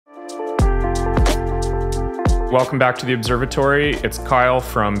Welcome back to the Observatory. It's Kyle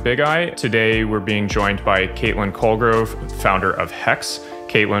from Bigeye. Today we're being joined by Caitlin Colgrove, founder of Hex.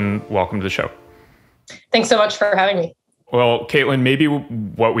 Caitlin, welcome to the show. Thanks so much for having me. Well, Caitlin, maybe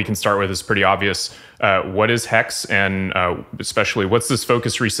what we can start with is pretty obvious. What is Hex, and especially what's this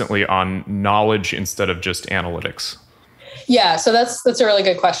focus recently on knowledge instead of just analytics? Yeah, so that's a really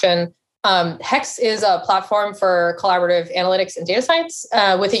good question. Hex is a platform for collaborative analytics and data science.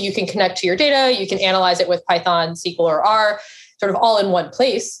 With it, you can connect to your data, you can analyze it with Python, SQL, or R, sort of all in one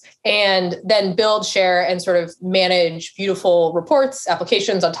place, and then build, share, and sort of manage beautiful reports,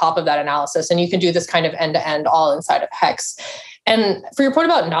 applications on top of that analysis. And you can do this kind of end-to-end all inside of Hex. And for your point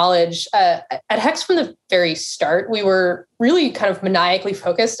about knowledge, at Hex from the very start, we were really kind of maniacally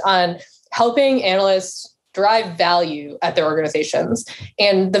focused on helping analysts derive value at their organizations.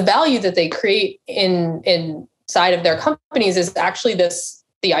 And the value that they create inside of their companies is actually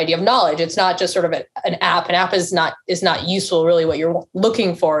the idea of knowledge. It's not just sort of an app. An app is not useful. Really, what you're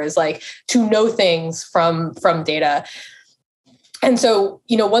looking for is like to know things from data. And so,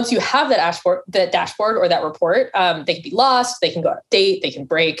 once you have that dashboard or that report, they can be lost, they can go out of date, they can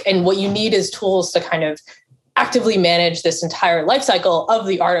break. And what you need is tools to kind of actively manage this entire life cycle of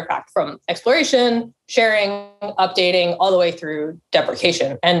the artifact, from exploration, sharing, updating, all the way through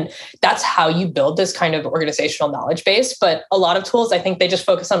deprecation. And that's how you build this kind of organizational knowledge base. But a lot of tools, I think they just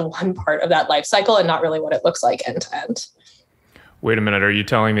focus on one part of that life cycle and not really what it looks like end to end. Wait a minute. Are you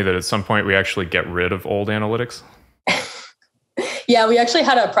telling me that at some point we actually get rid of old analytics? Yeah, we actually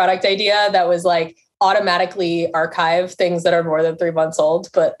had a product idea that was like automatically archive things that are more than 3 months old,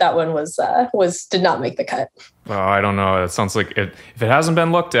 but that one did not make the cut. Well, I don't know. It sounds like if it hasn't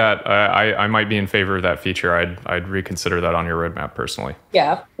been looked at, I might be in favor of that feature. I'd reconsider that on your roadmap personally.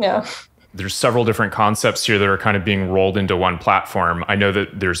 Yeah. There's several different concepts here that are kind of being rolled into one platform. I know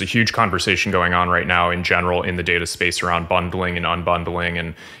that there's a huge conversation going on right now in general in the data space around bundling and unbundling.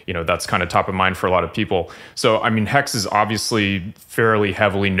 And, that's kind of top of mind for a lot of people. So, Hex is obviously fairly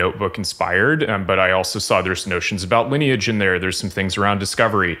heavily notebook inspired, but I also saw there's notions about lineage in there. There's some things around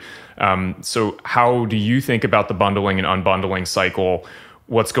discovery. So how do you think about the bundling and unbundling cycle?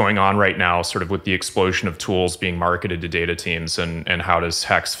 What's going on right now, sort of with the explosion of tools being marketed to data teams, and how does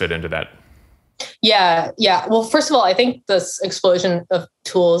Hex fit into that? Yeah. Well, first of all, I think this explosion of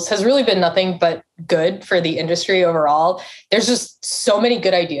tools has really been nothing but good for the industry overall. There's just so many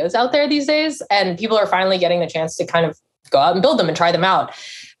good ideas out there these days, and people are finally getting the chance to kind of go out and build them and try them out.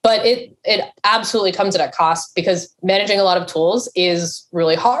 But it absolutely comes at a cost, because managing a lot of tools is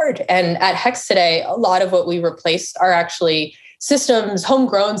really hard. And at Hex today, a lot of what we replaced are actually systems,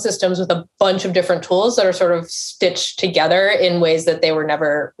 homegrown systems with a bunch of different tools that are sort of stitched together in ways that they were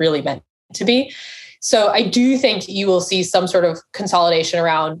never really meant to be. So I do think you will see some sort of consolidation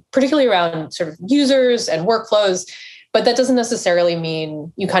particularly around sort of users and workflows, but that doesn't necessarily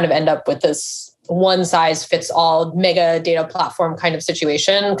mean you kind of end up with this one size fits all mega data platform kind of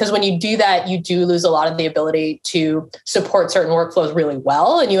situation. Because when you do that, you do lose a lot of the ability to support certain workflows really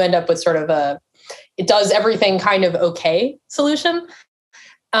well. And you end up with sort of it does everything kind of okay solution.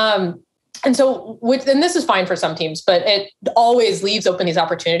 And this is fine for some teams, but it always leaves open these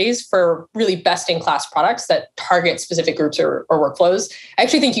opportunities for really best-in-class products that target specific groups or workflows. I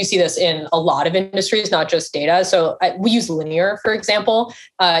actually think you see this in a lot of industries, not just data. So we use Linear, for example,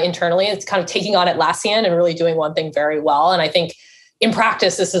 internally. It's kind of taking on Atlassian and really doing one thing very well. And I think in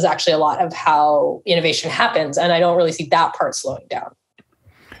practice, this is actually a lot of how innovation happens. And I don't really see that part slowing down.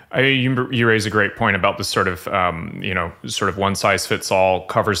 You raise a great point about this sort of one size fits all,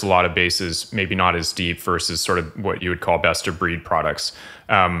 covers a lot of bases, maybe not as deep versus sort of what you would call best of breed products.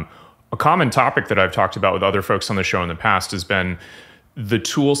 A common topic that I've talked about with other folks on the show in the past has been the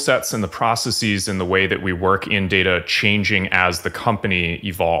tool sets and the processes and the way that we work in data changing as the company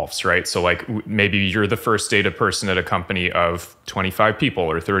evolves, right? So like maybe you're the first data person at a company of 25 people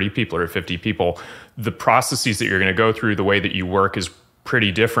or 30 people or 50 people. The processes that you're going to go through, the way that you work is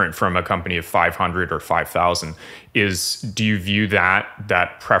pretty different from a company of 500 or 5,000. Do you view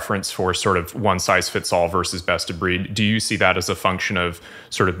that preference for sort of one size fits all versus best of breed? Do you see that as a function of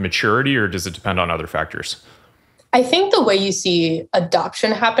sort of maturity, or does it depend on other factors? I think the way you see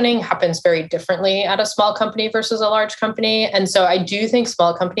adoption happens very differently at a small company versus a large company. And so I do think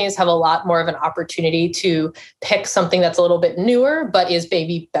small companies have a lot more of an opportunity to pick something that's a little bit newer, but is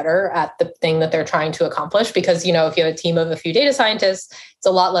maybe better at the thing that they're trying to accomplish. Because, if you have a team of a few data scientists, it's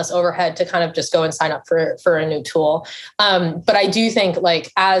a lot less overhead to kind of just go and sign up for a new tool. But I do think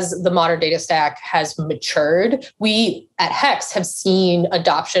as the modern data stack has matured, we at Hex have seen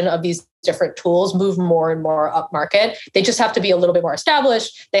adoption of these different tools move more and more up market. They just have to be a little bit more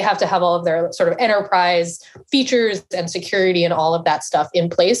established. They have to have all of their sort of enterprise features and security and all of that stuff in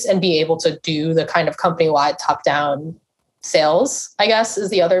place and be able to do the kind of company-wide top-down sales, I guess, is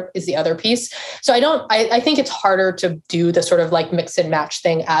the other piece. So I think it's harder to do the sort of like mix and match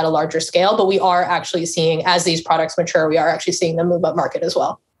thing at a larger scale, but we are actually seeing, as these products mature, we are actually seeing them move up market as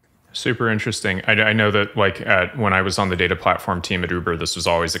well. Super interesting. I know that when I was on the data platform team at Uber, this was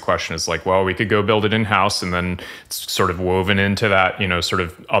always a question is like, well, we could go build it in-house and then it's sort of woven into that, sort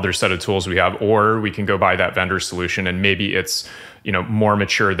of other set of tools we have, or we can go buy that vendor solution and maybe it's, more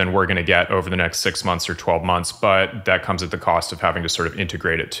mature than we're going to get over the next 6 months or 12 months. But that comes at the cost of having to sort of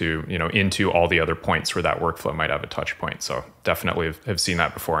integrate it to, into all the other points where that workflow might have a touch point. So definitely have seen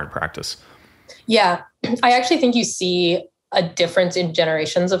that before in practice. Yeah, I actually think you see a difference in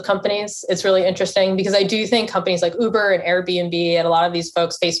generations of companies. It's really interesting because I do think companies like Uber and Airbnb and a lot of these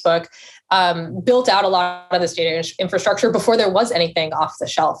folks, Facebook, built out a lot of this data infrastructure before there was anything off the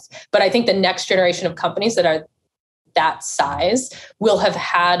shelf. But I think the next generation of companies that are that size will have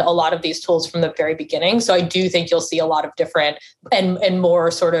had a lot of these tools from the very beginning. So I do think you'll see a lot of different and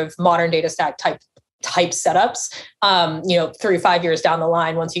more sort of modern data stack type setups, 3 or 5 years down the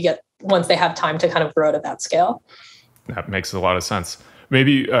line once they have time to kind of grow to that scale. That makes a lot of sense.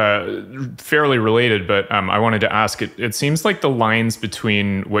 Maybe fairly related, but I wanted to ask, it seems like the lines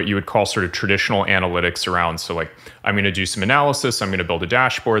between what you would call sort of traditional analytics around, so like I'm going to do some analysis, I'm going to build a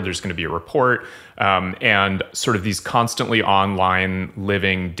dashboard, there's going to be a report, and sort of these constantly online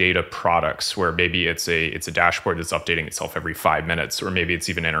living data products where maybe it's a dashboard that's updating itself every 5 minutes, or maybe it's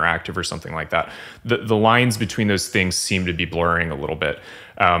even interactive or something like that. The lines between those things seem to be blurring a little bit.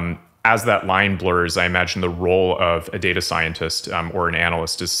 As that line blurs, I imagine the role of a data scientist or an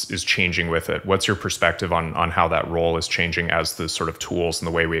analyst is changing with it. What's your perspective on how that role is changing as the sort of tools and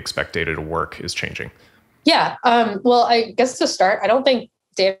the way we expect data to work is changing? Yeah. Well, I guess to start, I don't think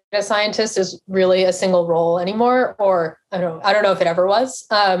data scientist is really a single role anymore, or I don't know if it ever was.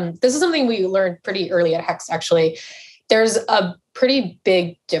 This is something we learned pretty early at Hex, actually. There's a pretty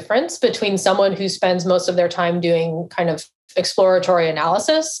big difference between someone who spends most of their time doing kind of exploratory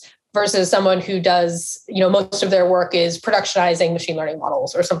analysis versus someone who does, most of their work is productionizing machine learning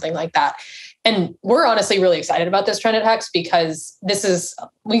models or something like that. And we're honestly really excited about this trend at Hex because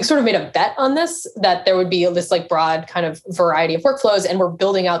we sort of made a bet on this, that there would be this like broad kind of variety of workflows. And we're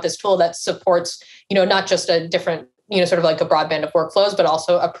building out this tool that supports, not just a different, sort of like a broad band of workflows, but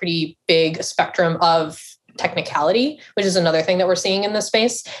also a pretty big spectrum of technicality, which is another thing that we're seeing in this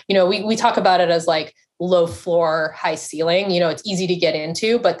space. We talk about it as like low floor, high ceiling. It's easy to get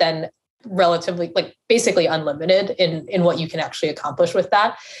into, but then relatively like basically unlimited in what you can actually accomplish with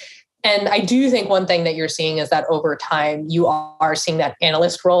that. And I do think one thing that you're seeing is that over time, you are seeing that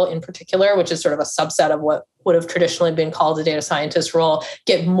analyst role in particular, which is sort of a subset of what would have traditionally been called a data scientist role,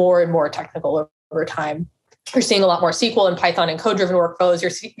 get more and more technical over time. You're seeing a lot more SQL and Python and code-driven workflows.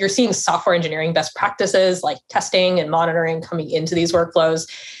 You're seeing software engineering best practices like testing and monitoring coming into these workflows.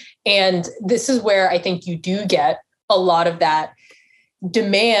 And this is where I think you do get a lot of that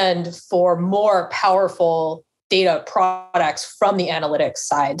demand for more powerful data products from the analytics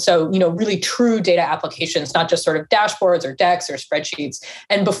side. So, really true data applications, not just sort of dashboards or decks or spreadsheets.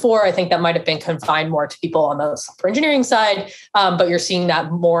 And before, I think that might have been confined more to people on the software engineering side, but you're seeing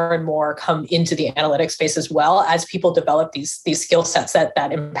that more and more come into the analytics space as well as people develop these skill sets that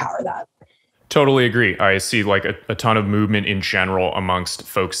empower that. Totally agree. I see like a ton of movement in general amongst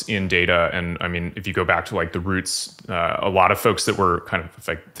folks in data. And I mean, if you go back to like the roots, a lot of folks that were kind of, if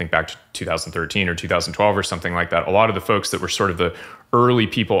I think back to 2013 or 2012 or something like that, a lot of the folks that were sort of the early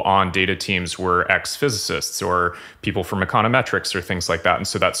people on data teams were ex-physicists or people from econometrics or things like that. And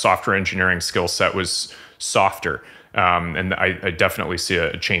so that software engineering skill set was softer. And I definitely see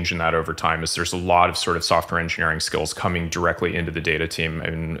a change in that over time as there's a lot of sort of software engineering skills coming directly into the data team.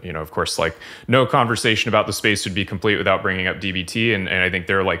 And, of course, like no conversation about the space would be complete without bringing up DBT. And I think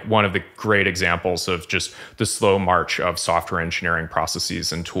they're like one of the great examples of just the slow march of software engineering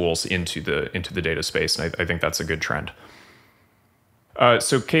processes and tools into the data space. And I think that's a good trend.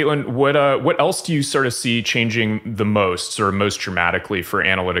 So Caitlin, what else do you sort of see changing the most or most dramatically for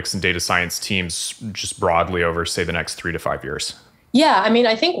analytics and data science teams just broadly over, say, the next 3 to 5 years? Yeah, I mean,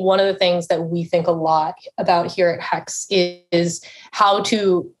 I think one of the things that we think a lot about here at Hex is how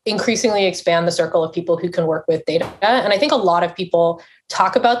to increasingly expand the circle of people who can work with data. And I think a lot of people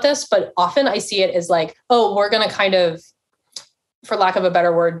talk about this, but often I see it as like, oh, we're going to kind of, for lack of a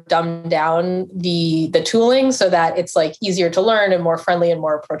better word, dumb down the tooling so that it's like easier to learn and more friendly and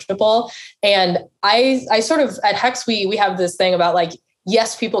more approachable. And I sort of at Hex, we have this thing about like,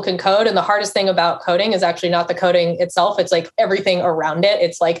 yes, people can code. And the hardest thing about coding is actually not the coding itself. It's like everything around it.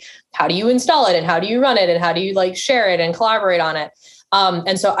 It's like, how do you install it and how do you run it and how do you like share it and collaborate on it?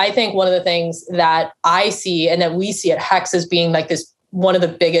 And so I think one of the things that I see and that we see at Hex as being like this one of the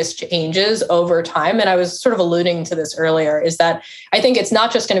biggest changes over time, and I was sort of alluding to this earlier, is that I think it's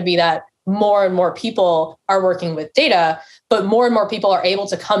not just going to be that more and more people are working with data, but more and more people are able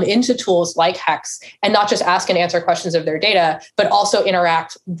to come into tools like Hex and not just ask and answer questions of their data, but also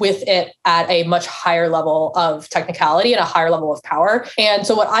interact with it at a much higher level of technicality and a higher level of power. And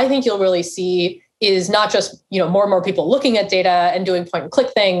so what I think you'll really see is not just, more and more people looking at data and doing point and click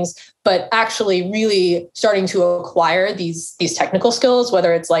things, but actually really starting to acquire these technical skills,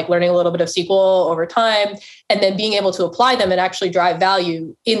 whether it's like learning a little bit of SQL over time and then being able to apply them and actually drive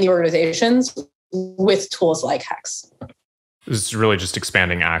value in the organizations with tools like Hex. This is really just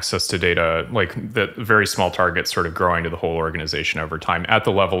expanding access to data, like the very small targets sort of growing to the whole organization over time at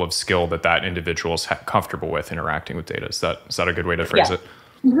the level of skill that individual is comfortable with interacting with data. Is that a good way to phrase it?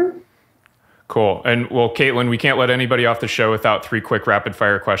 Mm-hmm. Cool. And well, Caitlin, we can't let anybody off the show without 3 quick rapid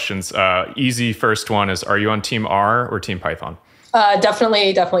fire questions. Easy first one is, are you on Team R or Team Python?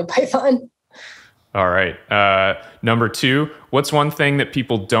 Definitely Python. All right. Number 2, what's one thing that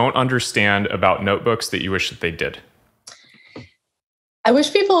people don't understand about notebooks that you wish that they did? I wish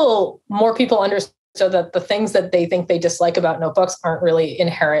more people understood that the things that they think they dislike about notebooks aren't really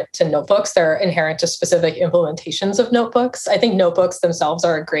inherent to notebooks. They're inherent to specific implementations of notebooks. I think notebooks themselves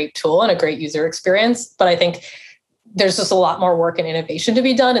are a great tool and a great user experience, but I think there's just a lot more work and innovation to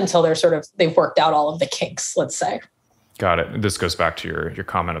be done until they've worked out all of the kinks, let's say. Got it. This goes back to your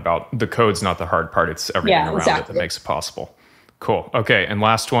comment about the code's not the hard part. It's everything around it that makes it possible. Cool. Okay. And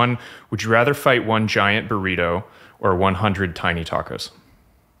last one, would you rather fight one giant burrito or 100 tiny tacos?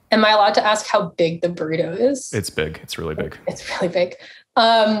 Am I allowed to ask how big the burrito is? It's big. It's really big. It's really big.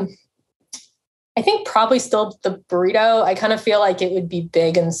 I think probably still the burrito. I kind of feel like it would be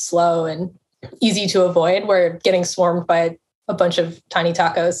big and slow and easy to avoid, where getting swarmed by a bunch of tiny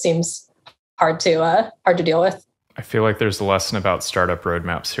tacos seems hard to deal with. I feel like there's a lesson about startup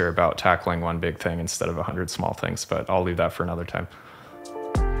roadmaps here about tackling one big thing instead of 100 small things, but I'll leave that for another time.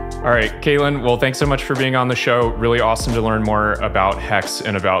 All right, Caitlin, well, thanks so much for being on the show. Really awesome to learn more about Hex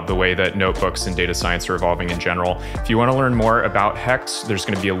and about the way that notebooks and data science are evolving in general. If you want to learn more about Hex, there's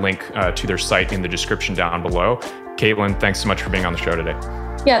going to be a link to their site in the description down below. Caitlin, thanks so much for being on the show today.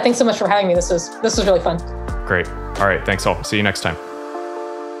 Yeah, thanks so much for having me. This was really fun. Great. All right, thanks all. See you next time.